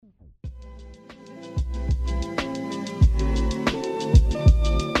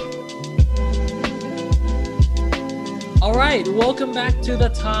right, welcome back to the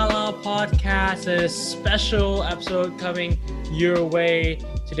Tala podcast, a special episode coming your way.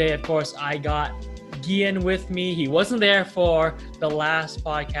 Today, of course, I got Gian with me. He wasn't there for the last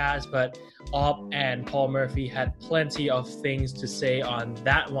podcast, but Op and Paul Murphy had plenty of things to say on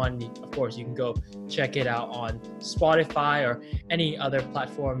that one. Of course, you can go check it out on Spotify or any other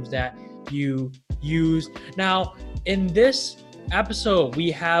platforms that you use. Now, in this episode,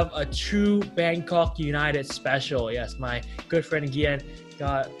 we have a true Bangkok United special. Yes, my good friend Gian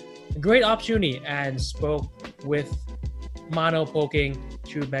got a great opportunity and spoke with Mano Poking,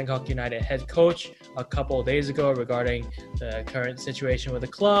 true Bangkok United head coach, a couple of days ago regarding the current situation with the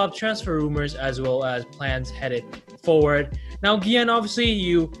club, transfer rumors, as well as plans headed forward. Now, Gian, obviously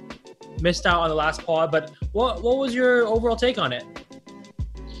you missed out on the last pod, but what was your overall take on it?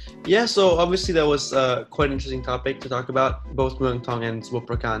 Yeah, so obviously that was quite an interesting topic to talk about, both Muangthong and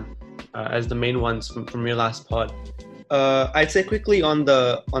Swaprakan as the main ones from your last pod. I'd say quickly on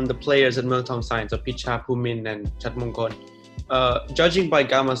the players that Muangthong signed, so Picha, Pumin, and Chatmongkon. Judging by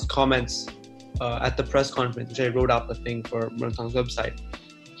Gama's comments at the press conference, which I wrote up a thing for Muangthong's website,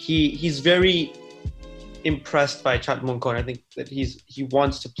 he's very impressed by Chatmongkon. I think that he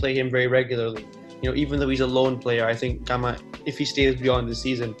wants to play him very regularly. You know, even though he's a lone player, I think Gama, if he stays beyond the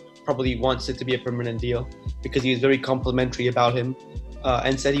season, probably wants it to be a permanent deal because he was very complimentary about him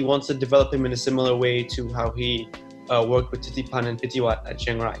and said he wants to develop him in a similar way to how he worked with Titipan and Pitiwat at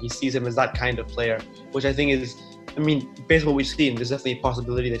Chiang Rai. He sees him as that kind of player, which I think is, based on what we've seen, there's definitely a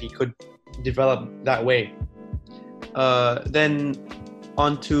possibility that he could develop that way. Then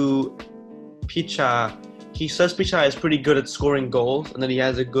on to Picha. He says Picha is pretty good at scoring goals and that he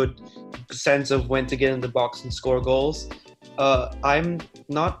has a good sense of when to get in the box and score goals. I'm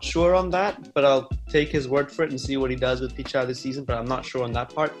not sure on that, but I'll take his word for it and see what he does with Picha this season, but I'm not sure on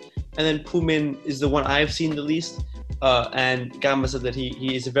that part. And then Pumin is the one I've seen the least, and Gama said that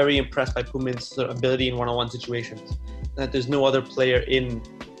he is very impressed by Pumin's sort of ability in one-on-one situations, and that there's no other player in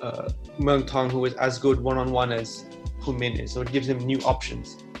Muangthong who is as good one-on-one as Pumin is, so it gives him new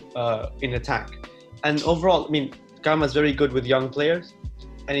options in attack. And overall, Gama is very good with young players,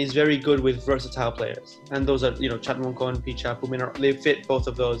 and he's very good with versatile players. And those are, Chatmongkon, Picha, Pumin, they fit both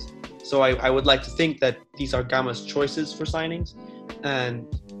of those. So I would like to think that these are Gama's choices for signings. And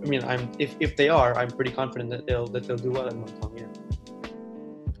if they are, I'm pretty confident that they'll do well in Muangthong.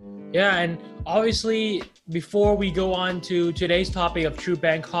 Yeah, and obviously, before we go on to today's topic of True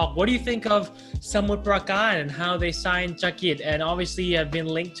Bangkok, what do you think of Samut Prakan and how they signed Jakit and obviously have been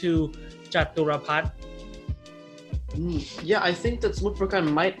linked to Chaturapat? Yeah, I think that Samut Prakan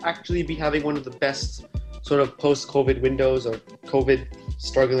might actually be having one of the best sort of post-COVID windows or COVID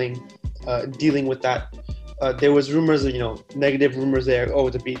struggling, dealing with that. There was rumors of, negative rumors there. Oh,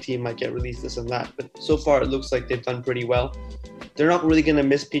 the B team might get released, this and that. But so far, it looks like they've done pretty well. They're not really going to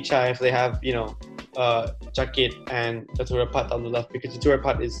miss Picha if they have, Jakit and Chaturapat on the left, because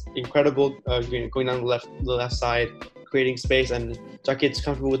Chaturapat is incredible, going down the left side, creating space, and Jakit's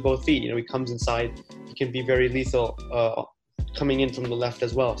comfortable with both feet. He comes inside. He can be very lethal coming in from the left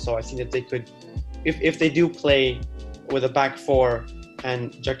as well. So I think that they could, if they do play with a back four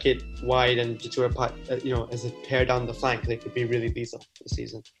and Jakit wide and Chaturapat, as a pair down the flank, they could be really lethal this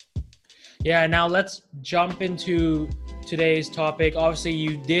season. Yeah, now let's jump into today's topic. Obviously,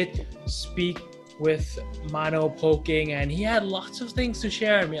 you did speak with Mano Poking, and he had lots of things to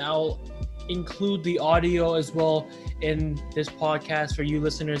share. I'll include the audio as well in this podcast for you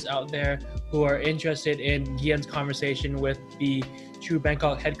listeners out there who are interested in Gian's conversation with the True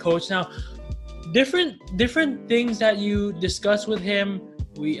Bangkok head coach. Now, different things that you discuss with him,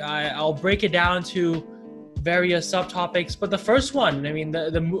 I'll break it down to various subtopics, but the first one,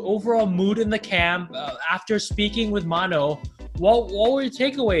 the overall mood in the camp after speaking with Mano, what were your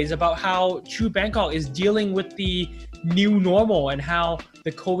takeaways about how True Bangkok is dealing with the new normal and how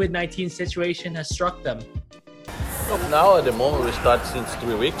the COVID-19 situation has struck them? Look, now at the moment we start since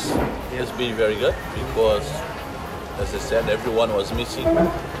 3 weeks. It's been very good because, as I said, everyone was missing.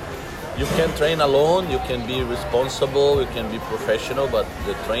 You can train alone, you can be responsible, you can be professional, but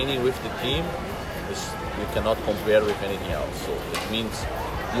the training with the team you cannot compare with anything else. So it means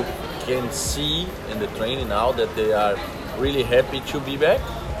you can see in the training now that they are really happy to be back.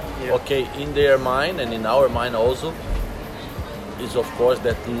 Yeah. Okay, in their mind and in our mind also is of course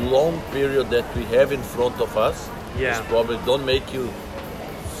that long period that we have in front of us. Yeah. This probably don't make you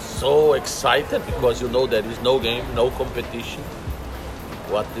so excited because there is no game, no competition.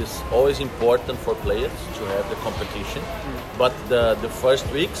 What is always important for players to have the competition. But the first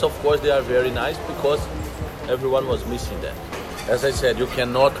weeks, of course, they are very nice because everyone was missing that. As I said, you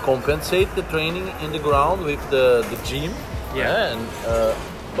cannot compensate the training in the ground with the gym. Yeah. And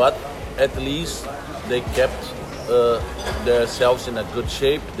but at least they kept themselves in a good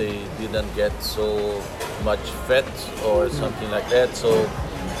shape. They didn't get so much fat or something like that. So,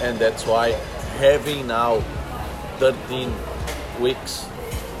 and that's why having now 13 weeks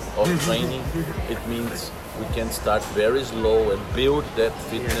of training, it means we can start very slow and build that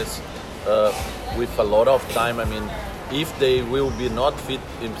fitness with a lot of time. I mean, if they will be not fit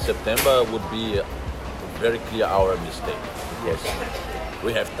in September, would be very clear our mistake. Yes,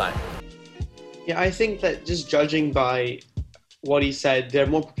 we have time. Yeah, I think that just judging by what he said, they're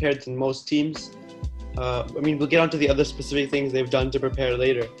more prepared than most teams. I mean, we'll get onto the other specific things they've done to prepare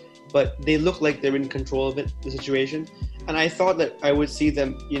later, but they look like they're in control of it, the situation. And I thought that I would see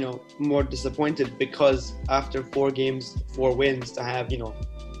them, more disappointed, because after 4 games, 4 wins, to have,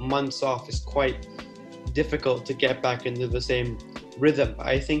 months off is quite difficult to get back into the same rhythm.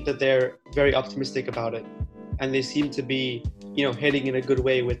 I think that they're very optimistic about it, and they seem to be, heading in a good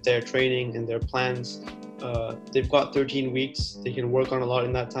way with their training and their plans. They've got 13 weeks. They can work on a lot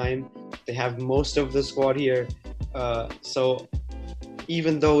in that time. They have most of the squad here. So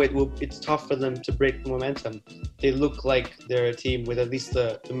even though it's tough for them to break the momentum, they look like they're a team with at least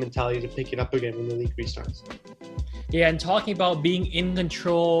the mentality to pick it up again when the league restarts. Yeah, and talking about being in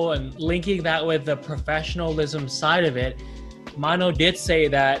control and linking that with the professionalism side of it, Mano did say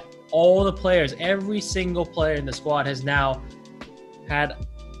that all the players, every single player in the squad has now had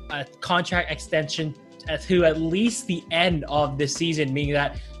a contract extension to at least the end of the season, meaning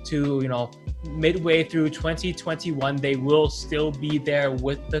that to, midway through 2021, they will still be there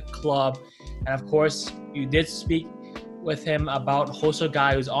with the club. And of course, you did speak with him about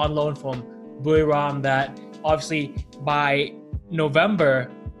Hosogai, who's on loan from Buriram, that obviously by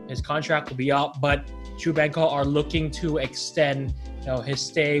November, his contract will be up, but Chubenko are looking to extend his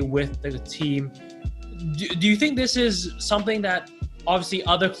stay with the team. Do you think this is something that obviously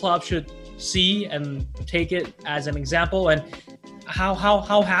other clubs should see and take it as an example? And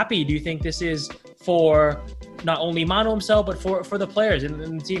how happy do you think this is for not only Mano himself, but for the players in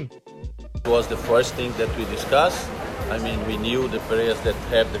the team? It was the first thing that we discussed. I mean, we knew the players that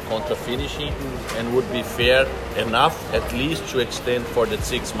have the contract finishing, and would be fair enough at least to extend for the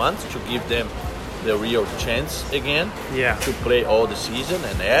 6 months to give them the real chance again to play all the season.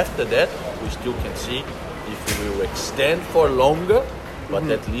 And after that, we still can see if we will extend for longer, but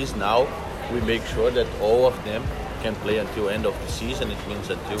at least now we make sure that all of them can play until end of the season. It means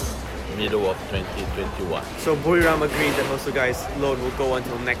until middle of 2021. So Buriram agreed that Hosogai's loan will go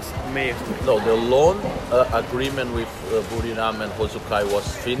until next May? No, the loan agreement with Buriram and Hosokai was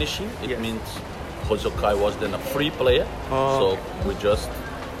finishing. It means Hosokai was then a free player, so we just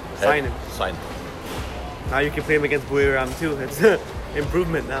sign him. Now you can play him against Buriram too. It's an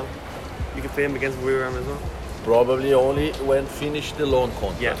improvement now. You can play him against Buriram as well. Probably only when finish the loan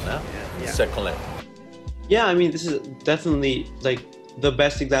contract, second leg. Yeah, I mean, this is definitely like the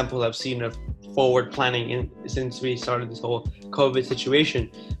best example I've seen of forward planning since we started this whole COVID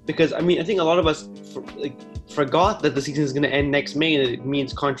situation. Because I mean, I think a lot of us forgot that the season is going to end next May, and it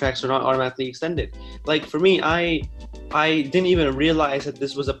means contracts are not automatically extended. Like for me, I didn't even realize that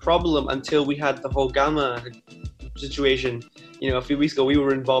this was a problem until we had the whole Gamma situation. A few weeks ago, we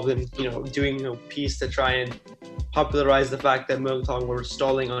were involved in doing a piece to try and popularize the fact that Muangthong were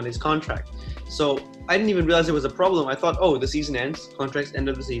stalling on his contract. So I didn't even realize it was a problem. I thought, the season ends, contracts end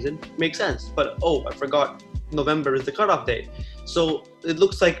of the season, makes sense. But I forgot November is the cutoff date. So it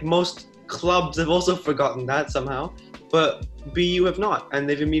looks like most clubs have also forgotten that somehow, but BU have not, and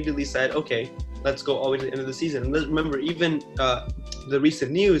they've immediately said, okay, let's go all the way to the end of the season. And remember, even the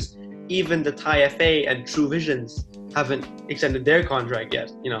recent news, even the Thai FA and True Visions haven't extended their contract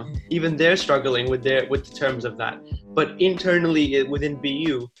yet. Even they're struggling with the terms of that. But internally within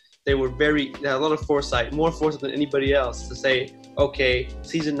BU, they had a lot of foresight, more foresight than anybody else, to say, okay,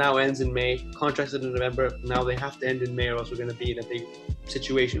 season now ends in May, contracts end in November, now they have to end in May or else we're going to be in a big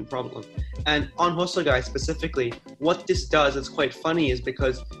situation problem. And on Hosogai specifically, what this does, it's quite funny, is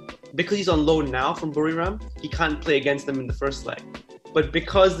because he's on loan now from Buriram, he can't play against them in the first leg. But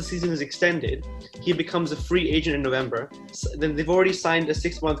because the season is extended, he becomes a free agent in November. So then they've already signed a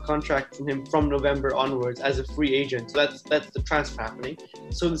 6-month contract from him from November onwards as a free agent. So that's the transfer happening.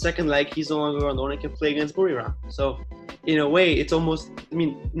 So in the second leg, he's no longer on loan and can play against Buriram. So in a way, it's almost,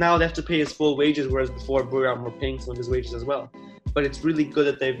 now they have to pay his full wages, whereas before Buriram were paying some of his wages as well. But it's really good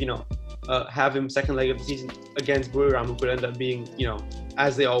that they've, have him second leg of the season against Buriram, who could end up being,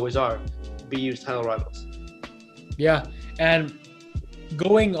 as they always are, BU's title rivals. Yeah, and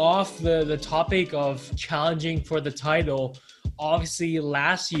going off the topic of challenging for the title, obviously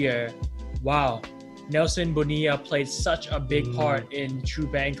last year, Nelson Bonilla played such a big part in True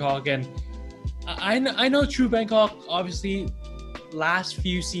Bangkok, and I know True Bangkok, obviously last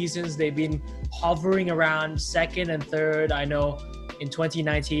few seasons they've been hovering around second and third. I know in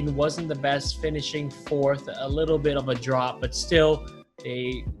 2019 wasn't the best, finishing fourth, a little bit of a drop, but still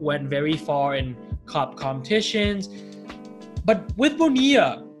they went very far in cup competitions. But with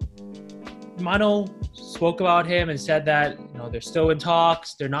Bonilla, Mano spoke about him and said that they're still in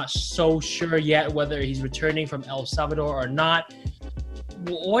talks. They're not so sure yet whether he's returning from El Salvador or not.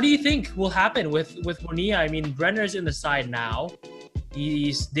 What do you think will happen with Bonilla? I mean, Brenner's in the side now.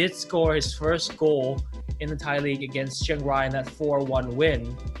 He did score his first goal in the Thai League against Chiang Rai in that 4-1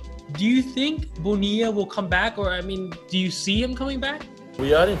 win. Do you think Bonilla will come back, or do you see him coming back?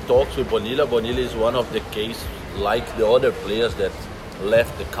 We are in talks with Bonilla. Bonilla is one of the cases like the other players that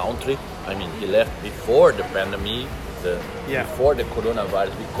left the country. He left before the pandemic, before the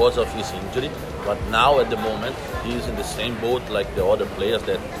coronavirus because of his injury. But now at the moment, he is in the same boat like the other players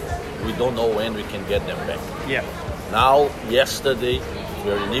that we don't know when we can get them back. Yeah. Now, yesterday,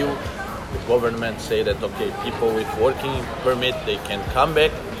 very new, the government say that, okay, people with working permit, they can come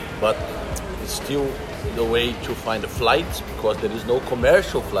back, but it's still the way to find a flight because there is no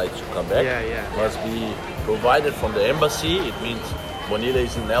commercial flight to come back. Must be provided from the embassy. It means Bonilla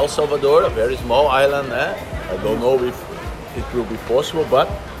is in El Salvador, a very small island. I don't know if it will be possible, but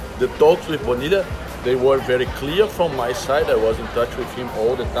the talks with Bonilla, they were very clear from my side. I was in touch with him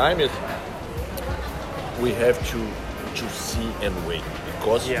all the time. We have to see and wait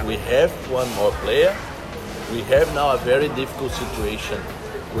because we have one more player. We have now a very difficult situation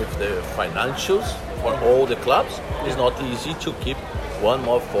with the financials for all the clubs. It's not easy to keep one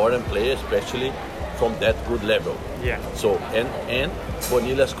more foreign player, especially from that good level. So and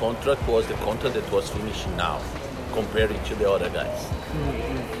Bonilla's contract was the contract that was finishing now, comparing to the other guys.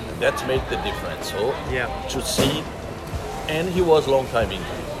 That made the difference. So to see, and he was long time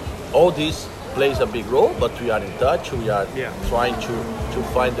injured. All this plays a big role, but we are in touch. We are trying to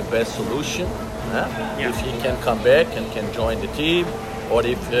find the best solution. If he can come back and can join the team, or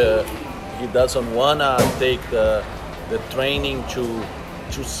if he doesn't wanna take the training to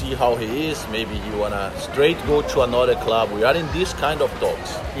see how he is, maybe he wanna straight go to another club. We are in this kind of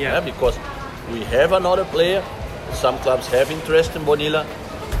talks. Because we have another player. Some clubs have interest in Bonilla.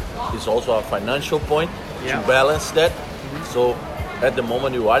 It's also a financial point to balance that. So at the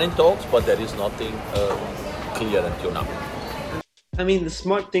moment you are in talks, but there is nothing clear until now. The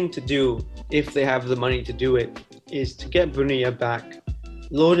smart thing to do, if they have the money to do it, is to get Bonilla back,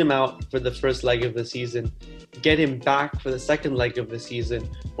 load him out for the first leg of the season, get him back for the second leg of the season,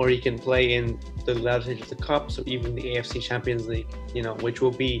 where he can play in the latter stage of the Cups or even the AFC Champions League, which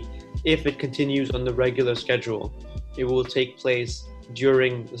will be, if it continues on the regular schedule, it will take place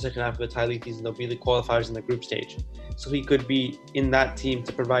during the second half of the Thai League season. There'll be the qualifiers in the group stage. So he could be in that team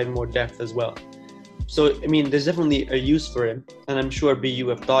to provide more depth as well. So, there's definitely a use for him, and I'm sure BU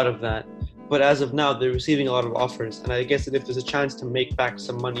have thought of that. But as of now, they're receiving a lot of offers, and I guess that if there's a chance to make back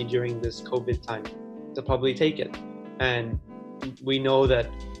some money during this COVID time, they'll probably take it. And we know that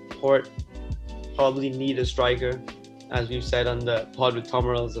Port probably need a striker, as we've said on the pod with Tom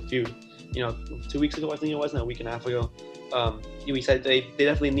Morells a few, 2 weeks ago, I think it was, a week and a half ago. We said they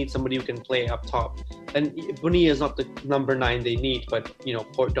definitely need somebody who can play up top. And Bonilla is not the number 9 they need, but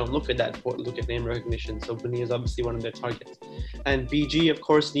Port don't look at that. Port look at name recognition. So Bonilla is obviously one of their targets. And BG, of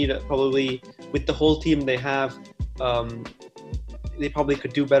course, need probably, with the whole team they have, they probably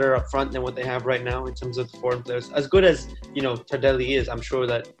could do better up front than what they have right now in terms of the foreign players. As good as Tardelli is, I'm sure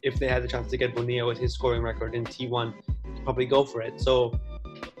that if they had the chance to get Bonilla with his scoring record in T1, they'd probably go for it. So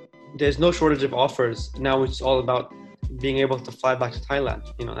there's no shortage of offers. Now it's all about being able to fly back to Thailand.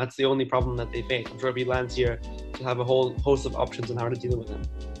 That's the only problem that they face. I'm sure if he lands here, he'll have a whole host of options on how to deal with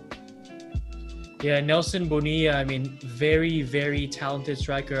him. Nelson Bonilla, very, very talented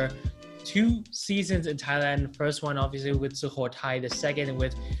striker. 2 seasons in Thailand. First one, obviously, with Sukhothai. The second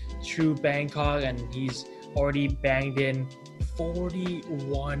with True Bangkok. And he's already banged in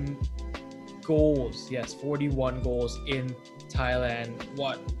 41 goals. Yes, 41 goals in Thailand.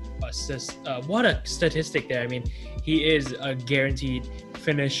 What a statistic there. He is a guaranteed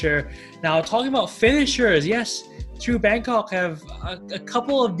finisher. Now, talking about finishers, yes, True Bangkok have a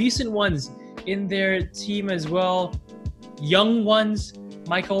couple of decent ones in their team as well. Young ones,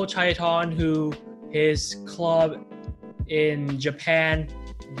 Michael Chayathorn, who his club in Japan,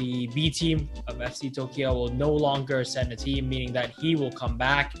 the B team of FC Tokyo, will no longer send a team, meaning that he will come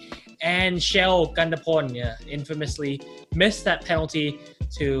back. And Shell Gandapon infamously missed that penalty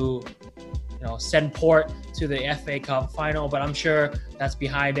to send Port to the FA Cup final, but I'm sure that's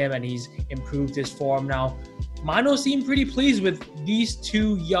behind him and he's improved his form now. Mano seemed pretty pleased with these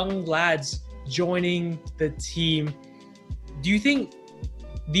two young lads joining the team. Do you think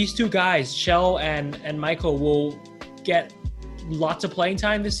these two guys, Shell and Michael, will get lots of playing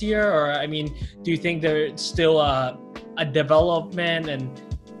time this year? Or, I mean, do you think there's still a development and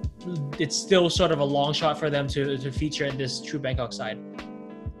it's still sort of a long shot for them to feature in this True Bangkok side?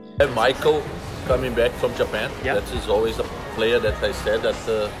 Michael coming back from Japan, Yeah. that is always a player that I said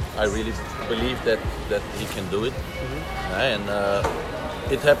that I really believe that he can do it. And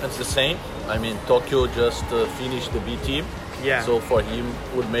it happens the same. I mean, Tokyo just finished the B team, Yeah. so for him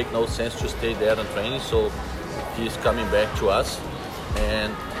would make no sense to stay there and training, so he's coming back to us.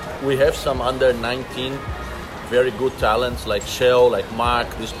 And we have some under 19 very good talents like Shell, like Mark.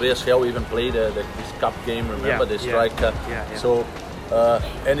 These players, Shell even played this cup game, remember, the striker. Yeah. So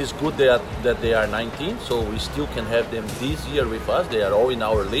and it's good that they are 19, so we still can have them this year with us. They are all in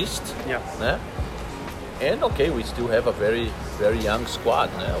our list. Yeah. And okay, we still have a very, very young squad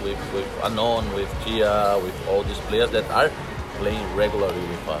with Anon, with Tia, with all these players that are playing regularly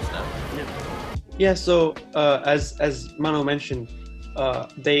with us now. Yeah, so as Mano mentioned,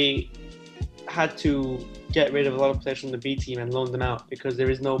 they had to get rid of a lot of players from the B team and loan them out because there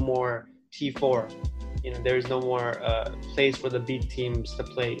is no more T4. There is no more place for the B teams to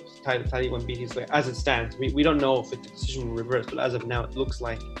play, Tier 1 B teams play, as it stands. We don't know if the decision will reverse, but as of now, it looks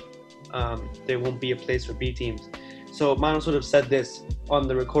like there won't be a place for B teams. So Mano sort of said this on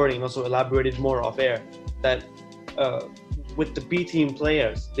the recording and also elaborated more off air, that with the B team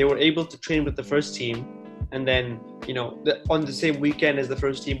players, they were able to train with the first team, and then on the same weekend as the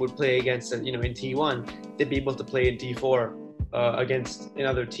first team would play against in T1, they'd be able to play in T4 against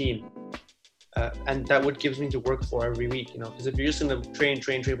another team. And that would give me to work for every week, because if you're just going to train,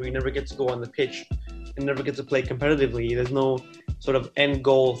 but you never get to go on the pitch and never get to play competitively, there's no sort of end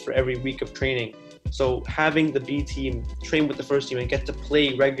goal for every week of training. So having the B team train with the first team and get to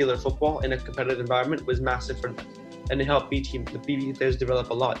play regular football in a competitive environment was massive for them, and it helped the B team players develop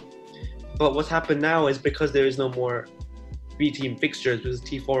a lot. But what's happened now is because there is no more B team fixtures, because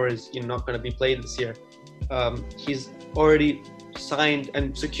T4 is not going to be played this year, he's already signed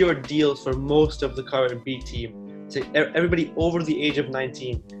and secured deals for most of the current B team, to everybody over the age of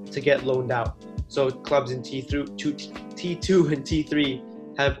 19 to get loaned out. So clubs in T2 and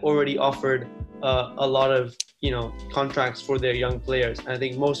T3 have already offered a lot of contracts for their young players, and I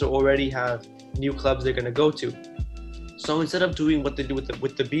think most already have new clubs they're going to go to. So instead of doing what they do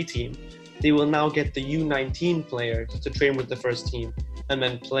with the B team, they will now get the U19 players to train with the first team and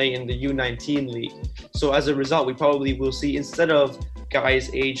then play in the U19 league. So as a result, we probably will see, instead of guys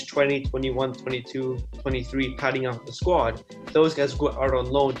aged 20, 21, 22, 23 padding out the squad, those guys go out on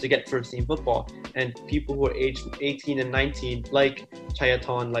loan to get first team football. And people who are aged 18 and 19, like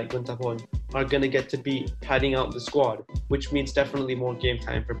Chayaton, like Guntapon, are going to get to be padding out the squad, which means definitely more game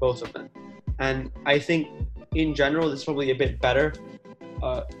time for both of them. And I think in general, this is probably a bit better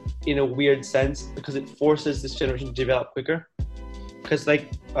in a weird sense, because it forces this generation to develop quicker. Because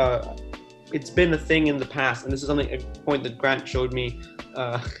it's been a thing in the past, and this is a point that Grant showed me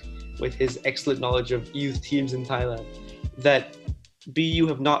with his excellent knowledge of youth teams in Thailand, that BU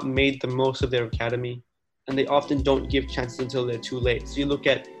have not made the most of their academy, and they often don't give chances until they're too late. So you look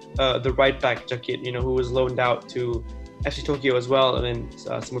at the right back, Jakit, who was loaned out to FC Tokyo as well, and then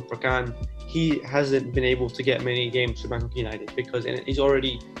Samut Prakan. He hasn't been able to get many games for Bangkok United because he's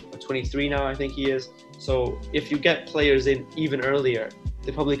already 23 now, I think he is. So if you get players in even earlier,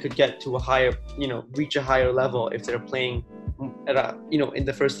 they probably could get to a higher, reach a higher level if they're playing at in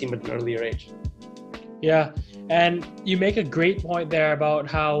the first team at an earlier age. Yeah, and you make a great point there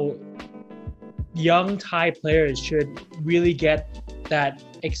about how young Thai players should really get that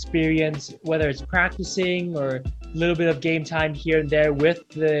experience, whether it's practicing or a little bit of game time here and there with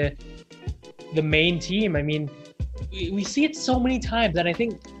the main team. I mean, we see it so many times, and I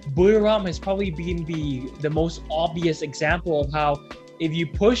think Buriram has probably been the most obvious example of how if you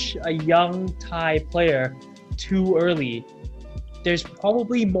push a young Thai player too early, there's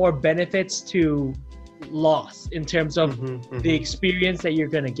probably more benefits to loss in terms of the experience that you're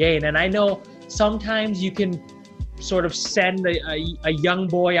going to gain. And I know sometimes you can sort of send a young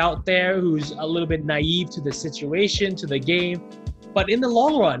boy out there who's a little bit naive to the situation, to the game, but in the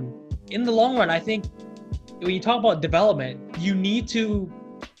long run, I think when you talk about development, you need to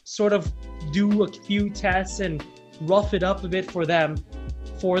sort of do a few tests and rough it up a bit for them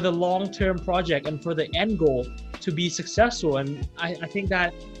for the long-term project and for the end goal to be successful. And I think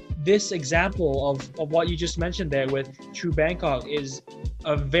that this example of what you just mentioned there with True Bangkok is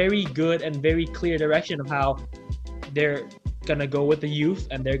a very good and very clear direction of how they're gonna go with the youth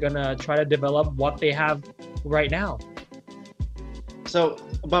and they're gonna try to develop what they have right now. So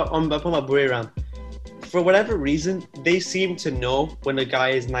about Buriram, for whatever reason, they seem to know when a guy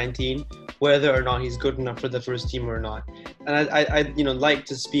is 19 whether or not he's good enough for the first team or not. And I like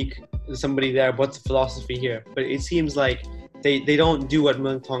to speak to somebody there about the philosophy here, but it seems like they don't do what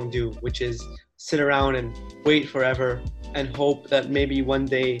Muangthong do, which is sit around and wait forever and hope that maybe one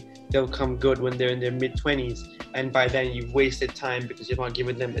day they'll come good when they're in their mid-20s, and by then you've wasted time because you've not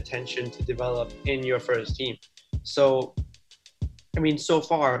given them attention to develop in your first team. So, I mean, so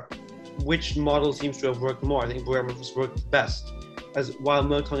far, which model seems to have worked more? I think Buriram has worked best. As while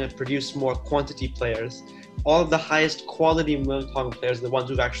Muangthong have produced more quantity players, all of the highest quality Muangthong players are the ones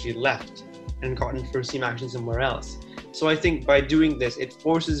who've actually left and gotten first team action somewhere else. So I think by doing this, it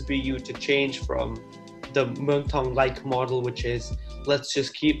forces BU to change from the Muangthong-like model, which is let's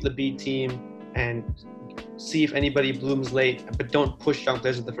just keep the B team and see if anybody blooms late, but don't push young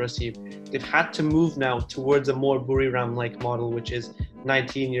players to the first team. They've had to move now towards a more Buriram-like model, which is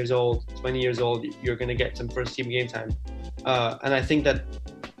 19 years old, 20 years old, you're going to get some first team game time. And I think that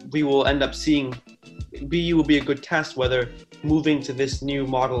we will end up seeing BU will be a good test whether moving to this new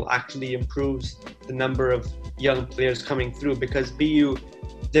model actually improves the number of young players coming through, because BU,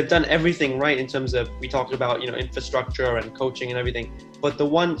 they've done everything right in terms of, we talked about, infrastructure and coaching and everything, but the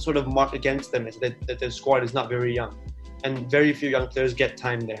one sort of mark against them is that their squad is not very young, and very few young players get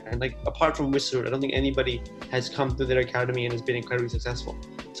time there. And like, apart from Wisrud, I don't think anybody has come through their academy and has been incredibly successful.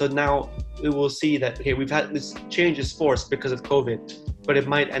 So now we will see that, okay, we've had this change is forced because of COVID, but it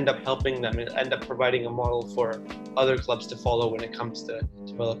might end up helping them and end up providing a model for other clubs to follow when it comes to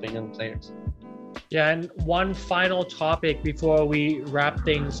developing young players. Yeah, and one final topic before we wrap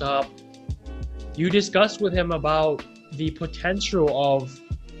things up. You discussed with him about the potential of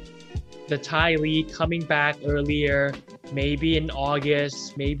the Thai League coming back earlier, maybe in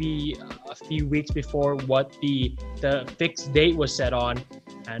August, maybe a few weeks before what the fixed date was set on.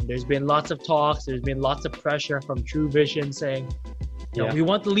 And there's been lots of talks, there's been lots of pressure from True Vision saying, we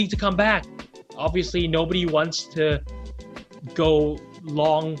want the league to come back. Obviously, nobody wants to go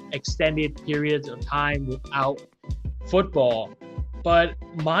long, extended periods of time without football. But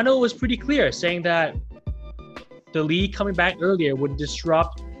Mano was pretty clear, saying that the league coming back earlier would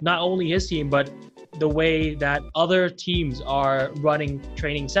disrupt not only his team, but the way that other teams are running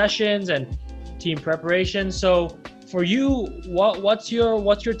training sessions and team preparation. So for you, what's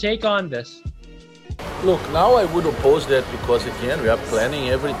your take on this? Look, now I would oppose that because again, we are planning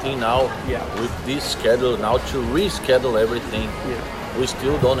everything now with this schedule now to reschedule everything. We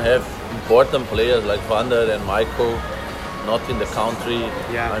still don't have important players like Vander and Michael not in the country.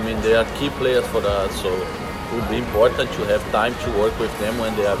 I mean, they are key players for us, so it would be important to have time to work with them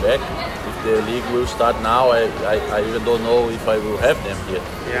when they are back. If the league will start now, I even don't know if I will have them here.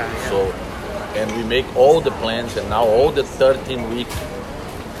 So, and we make all the plans and now all the 13 weeks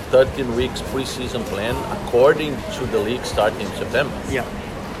pre-season plan according to the league starting in September.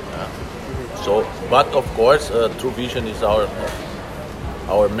 So, but of course, True Vision is our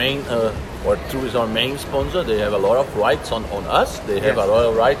main, or True is our main sponsor. They have a lot of rights on us. They have a lot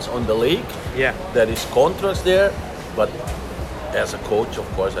of rights on the league. There is contracts there, but as a coach, of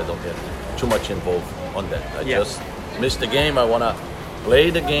course, I don't get too much involved on that. I just miss the game. I want to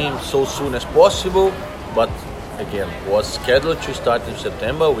play the game so soon as possible, but again, was scheduled to start in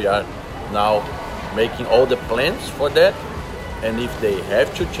September. We are now making all the plans for that, and if they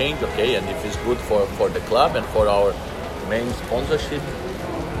have to change, okay, and if it's good for the club and for our main sponsorship,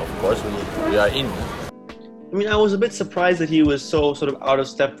 of course we are in. I mean, I was a bit surprised that he was so sort of out of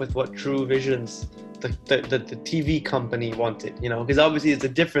step with what True Vision's the TV company wanted, because obviously it's a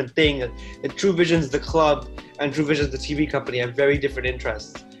different thing. That True Vision's the club and True Vision's the TV company have very different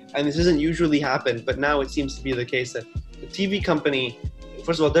interests. And this doesn't usually happen, but now it seems to be the case that the TV company,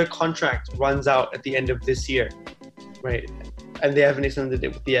 first of all, their contract runs out at the end of this year, right? And they haven't extended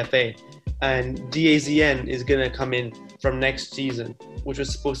it with the FA. And DAZN is going to come in from next season, which was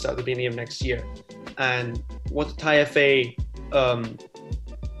supposed to start at the beginning of next year. And what the Thai FA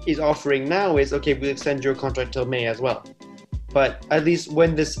is offering now is, okay, we'll extend your contract till May as well. But at least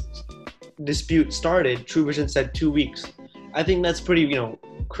when this dispute started, True Vision said 2 weeks. I think that's pretty,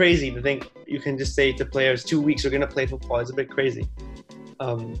 crazy to think you can just say to players 2 weeks you're going to play football. It's a bit crazy.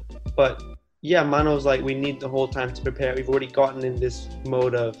 But yeah, Mano's like, we need the whole time to prepare. We've already gotten in this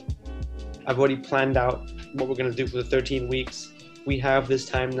mode of, I've already planned out what we're going to do for the 13 weeks. We have this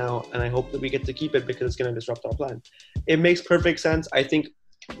time now, and I hope that we get to keep it because it's going to disrupt our plan. It makes perfect sense. I think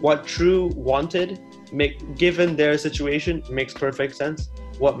what True wanted, given their situation, makes perfect sense.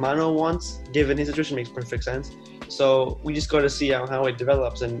 What Mano wants, given his situation, makes perfect sense. So we just got to see how it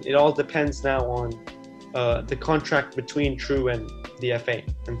develops, and it all depends now on the contract between True and the FA,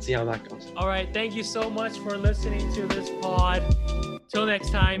 and see how that goes. All right. Thank you so much for listening to this pod. Till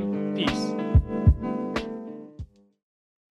next time. Peace.